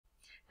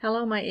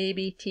Hello, my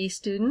ABT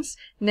students.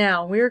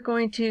 Now we're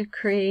going to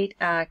create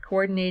a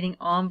coordinating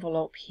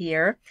envelope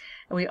here.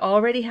 We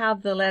already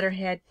have the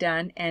letterhead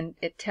done, and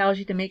it tells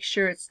you to make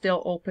sure it's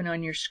still open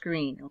on your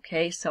screen.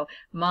 Okay, so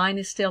mine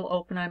is still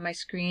open on my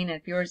screen, and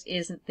if yours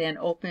isn't, then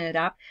open it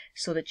up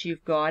so that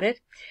you've got it.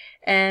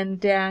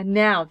 And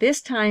now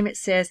this time it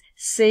says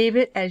save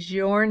it as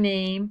your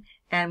name,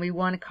 and we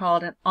want to call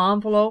it an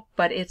envelope,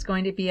 but it's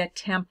going to be a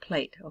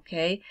template.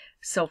 Okay,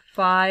 so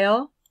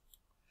File,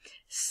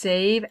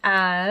 Save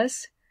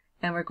As,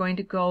 and we're going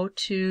to go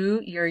to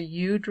your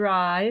U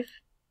drive,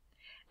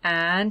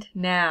 and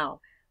now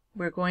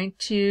we're going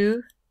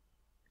to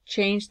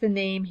change the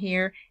name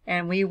here,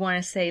 and we want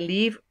to say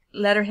leave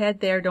letterhead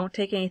there, don't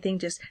take anything,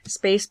 just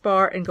space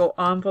bar and go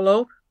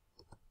envelope.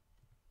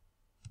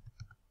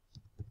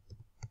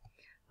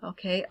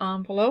 Okay,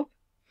 envelope.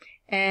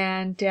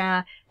 And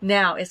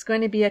now it's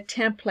going to be a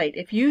template.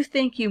 If you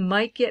think you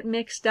might get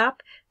mixed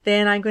up,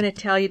 then I'm going to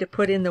tell you to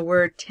put in the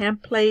word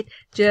template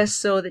just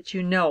so that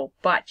you know.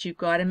 But you've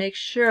got to make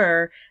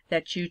sure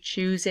that you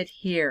choose it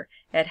here.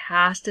 It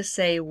has to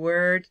say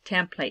word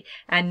template.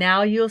 And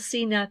now you'll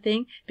see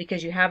nothing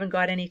because you haven't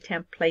got any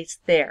templates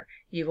there.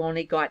 You've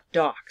only got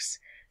docs.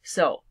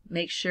 So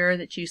make sure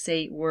that you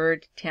say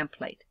word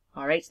template.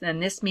 All right, so then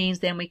this means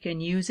then we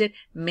can use it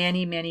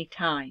many, many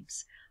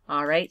times.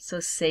 All right, so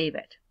save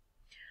it.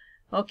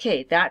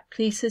 Okay, that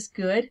piece is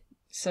good.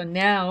 So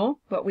now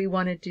what we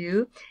want to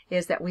do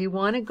is that we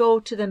want to go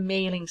to the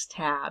mailings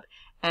tab.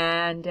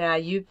 And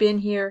you've been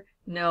here.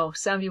 No,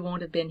 some of you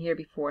won't have been here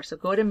before. So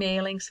go to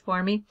mailings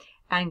for me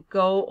and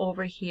go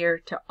over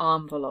here to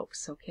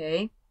envelopes,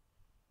 okay?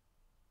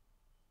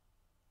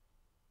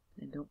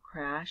 And don't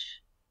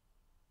crash.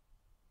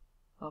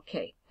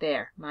 Okay,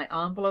 there. My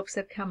envelopes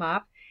have come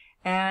up.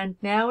 And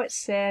now it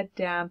said,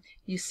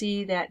 you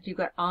see that you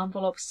got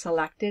envelopes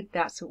selected.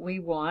 That's what we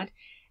want.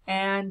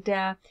 And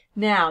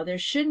now there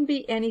shouldn't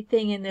be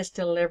anything in this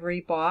delivery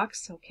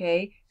box,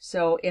 okay?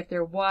 So if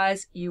there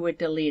was, you would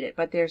delete it,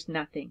 but there's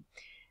nothing.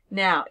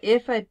 Now,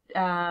 if in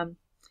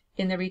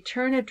the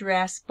return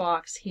address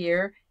box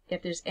here,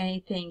 if there's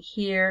anything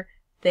here,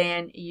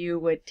 then you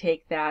would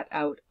take that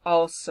out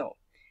also.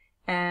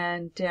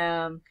 And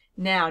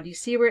now, do you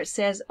see where it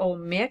says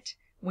omit?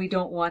 We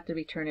don't want the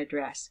return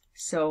address.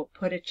 So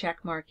put a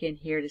check mark in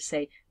here to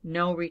say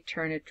no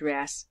return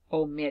address,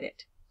 omit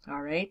it.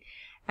 All right.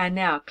 And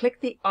now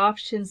click the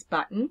options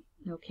button.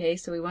 Okay,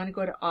 so we want to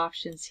go to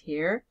options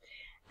here.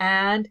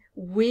 And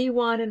we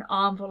want an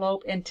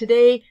envelope. And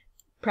today,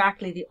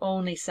 practically the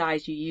only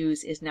size you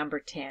use is number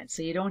 10.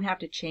 So you don't have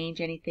to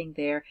change anything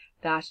there.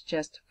 That's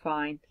just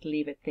fine.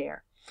 Leave it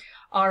there.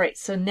 All right,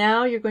 so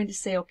now you're going to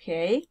say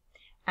okay.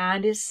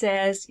 And it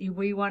says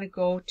we want to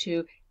go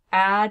to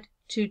add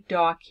to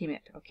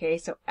document. Okay,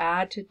 so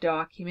add to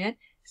document.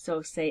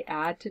 So say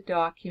add to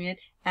document.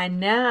 And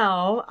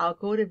now I'll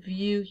go to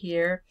view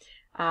here.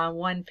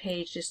 One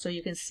page just so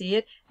you can see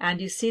it,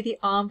 and you see the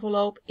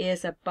envelope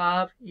is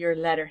above your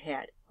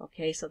letterhead.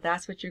 Okay, so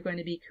that's what you're going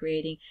to be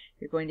creating.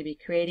 You're going to be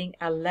creating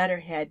a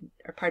letterhead,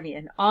 or pardon me,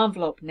 an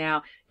envelope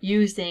now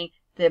using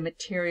the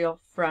material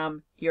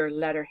from your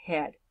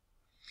letterhead.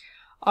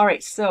 All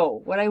right,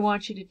 so what I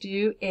want you to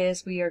do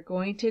is we are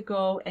going to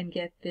go and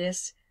get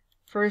this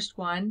first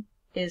one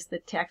is the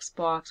text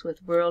box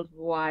with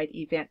worldwide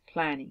event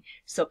planning.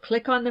 So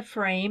click on the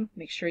frame,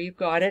 make sure you've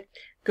got it,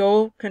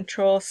 go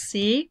Control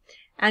C.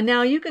 And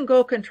now you can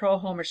go Control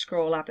Home or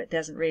scroll up. It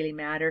doesn't really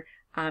matter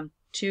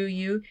to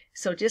you.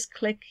 So just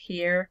click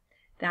here.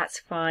 That's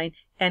fine.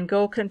 And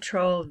go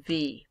Control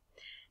V.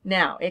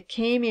 Now, it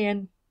came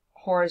in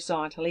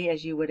horizontally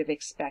as you would have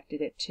expected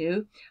it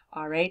to.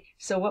 All right.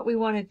 So what we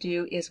want to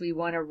do is we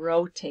want to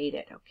rotate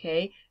it.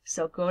 Okay.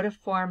 So go to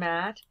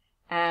Format,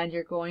 and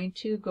you're going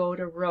to go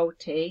to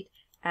Rotate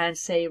and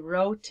say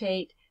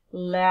Rotate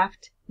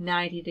left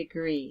 90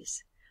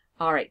 degrees.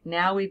 All right,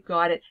 now we've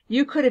got it.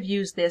 You could have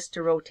used this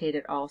to rotate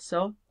it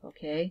also,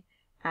 okay?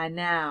 And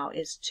now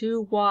it's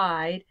too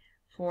wide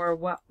for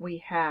what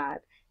we had.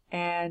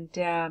 And,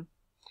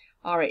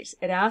 all right,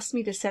 it asked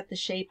me to set the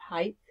shape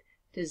height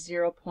to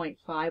 0.5.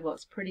 Well,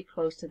 it's pretty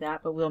close to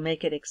that, but we'll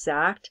make it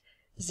exact,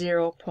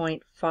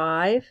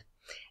 0.5.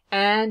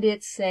 And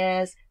it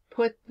says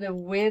put the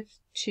width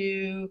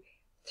to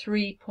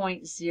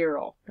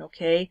 3.0,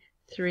 okay?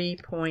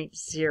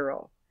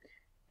 3.0.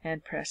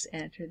 And press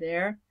enter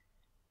there.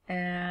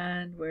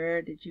 And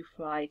where did you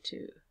fly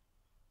to?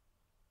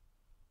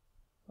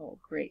 Oh,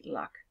 great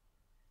luck.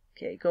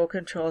 Okay, go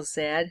Control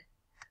Z.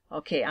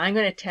 Okay, I'm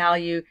going to tell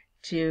you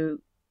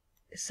to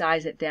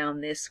size it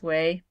down this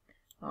way.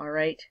 All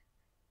right,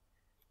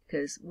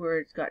 because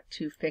words got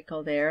too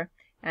fickle there,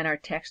 and our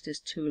text is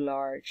too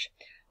large.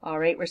 All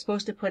right, we're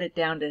supposed to put it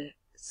down to,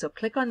 so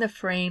click on the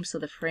frame so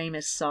the frame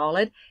is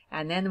solid,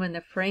 and then when the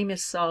frame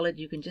is solid,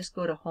 you can just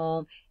go to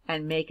Home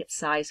and make it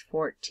size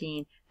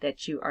 14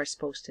 that you are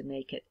supposed to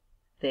make it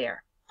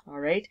there. All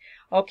right.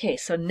 Okay,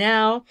 so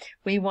now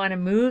we want to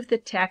move the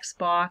text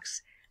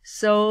box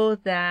so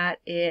that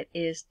it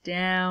is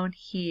down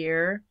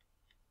here,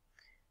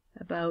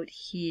 about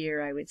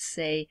here, I would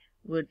say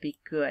would be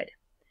good.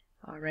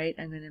 All right,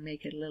 I'm going to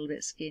make it a little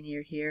bit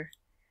skinnier here.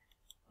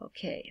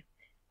 Okay.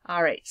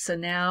 All right, so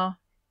now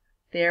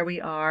there we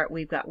are.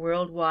 We've got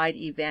Worldwide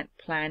Event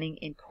Planning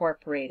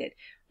incorporated.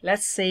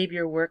 Let's save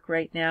your work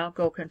right now.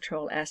 Go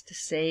Control S to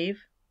save.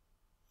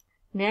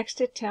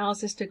 Next, it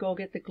tells us to go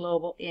get the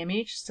global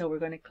image. So we're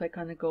going to click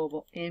on the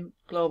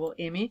global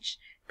image.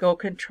 Go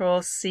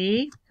Control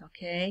C.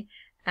 Okay.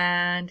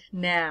 And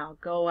now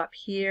go up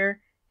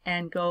here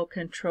and go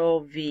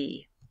Control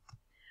V.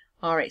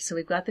 All right, so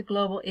we've got the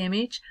global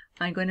image.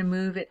 I'm going to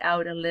move it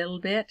out a little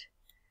bit.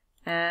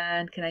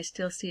 And can I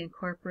still see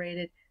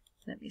incorporated?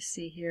 Let me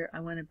see here. I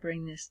want to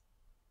bring this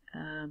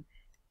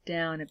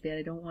down a bit.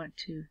 I don't want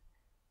to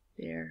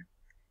there.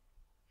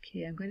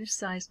 Okay, I'm going to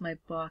size my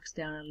box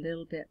down a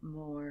little bit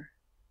more.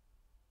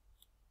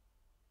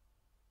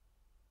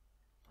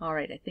 All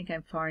right, I think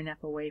I'm far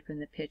enough away from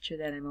the picture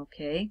that I'm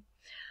okay.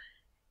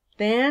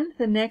 Then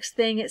the next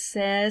thing it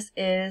says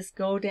is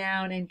go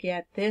down and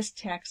get this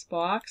text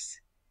box.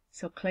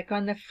 So click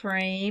on the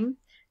frame,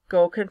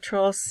 go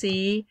Control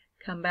C,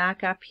 come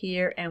back up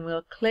here, and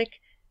we'll click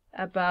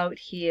about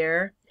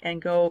here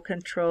and go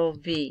Control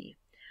V.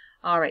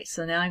 All right,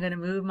 so now I'm going to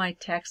move my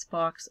text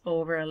box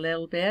over a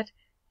little bit,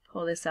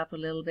 pull this up a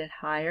little bit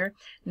higher.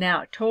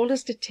 Now, it told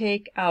us to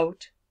take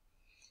out,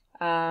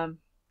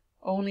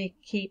 only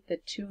keep the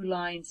 2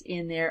 lines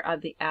in there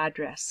of the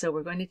address. So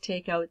we're going to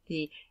take out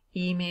the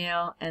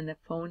email and the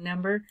phone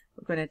number.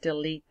 We're going to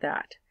delete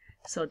that.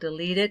 So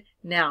delete it.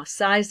 Now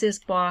size this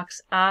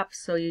box up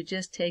so you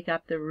just take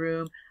up the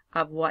room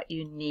of what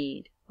you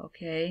need.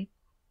 Okay?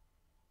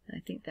 I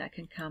think that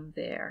can come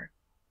there.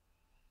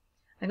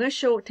 I'm going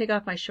to take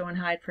off my show and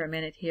hide for a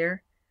minute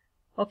here.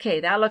 Okay,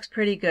 that looks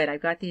pretty good.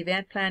 I've got the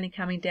event planning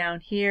coming down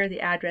here,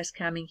 the address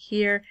coming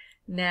here.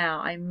 Now,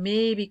 I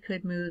maybe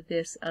could move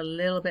this a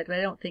little bit, but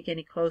I don't think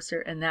any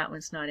closer, and that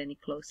one's not any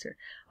closer.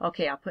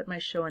 Okay, I'll put my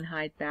show and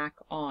hide back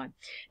on.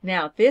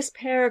 Now, this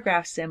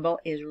paragraph symbol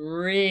is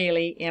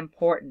really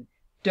important.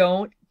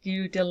 Don't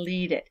you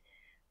delete it.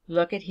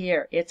 Look at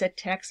here. It's a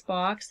text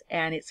box,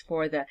 and it's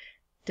for the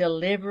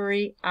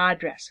delivery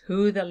address,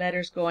 who the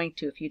letter's going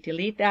to. If you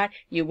delete that,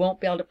 you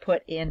won't be able to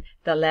put in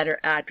the letter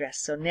address.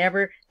 So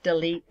never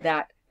delete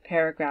that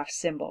paragraph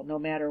symbol, no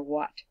matter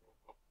what.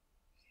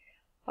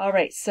 All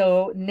right,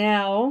 so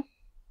now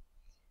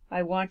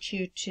I want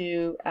you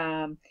to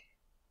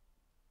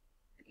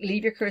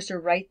leave your cursor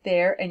right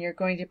there, and you're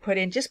going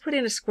to just put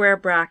in a square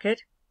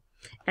bracket,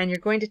 and you're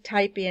going to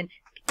type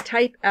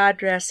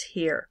address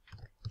here.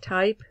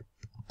 Type,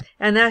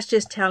 and that's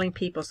just telling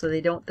people so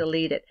they don't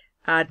delete it.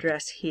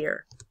 Address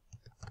here.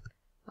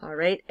 All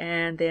right,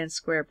 and then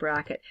square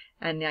bracket.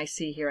 And I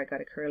see here I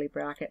got a curly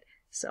bracket,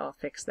 so I'll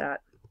fix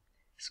that.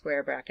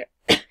 Square bracket.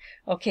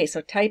 Okay,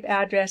 so type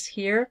address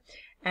here,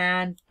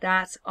 and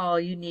that's all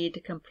you need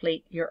to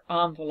complete your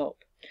envelope.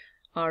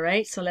 All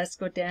right, so let's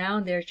go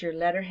down. There's your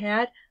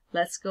letterhead.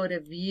 Let's go to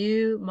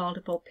View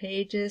Multiple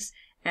Pages,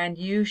 and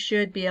you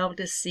should be able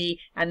to see,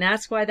 and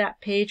that's why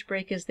that page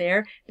break is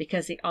there,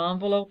 because the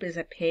envelope is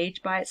a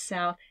page by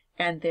itself,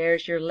 and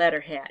there's your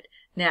letterhead.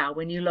 Now,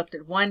 when you looked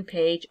at one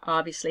page,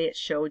 obviously it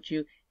showed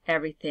you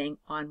everything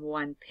on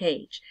one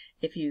page.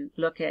 If you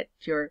look at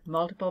your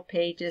multiple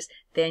pages,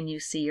 then you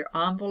see your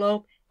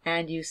envelope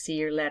and you see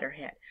your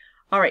letterhead.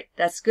 All right,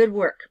 that's good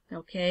work,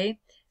 okay?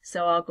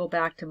 So I'll go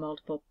back to I'll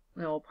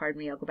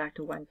go back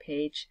to one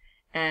page.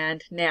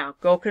 And now,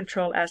 go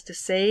Control S to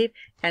save,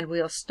 and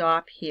we'll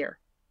stop here.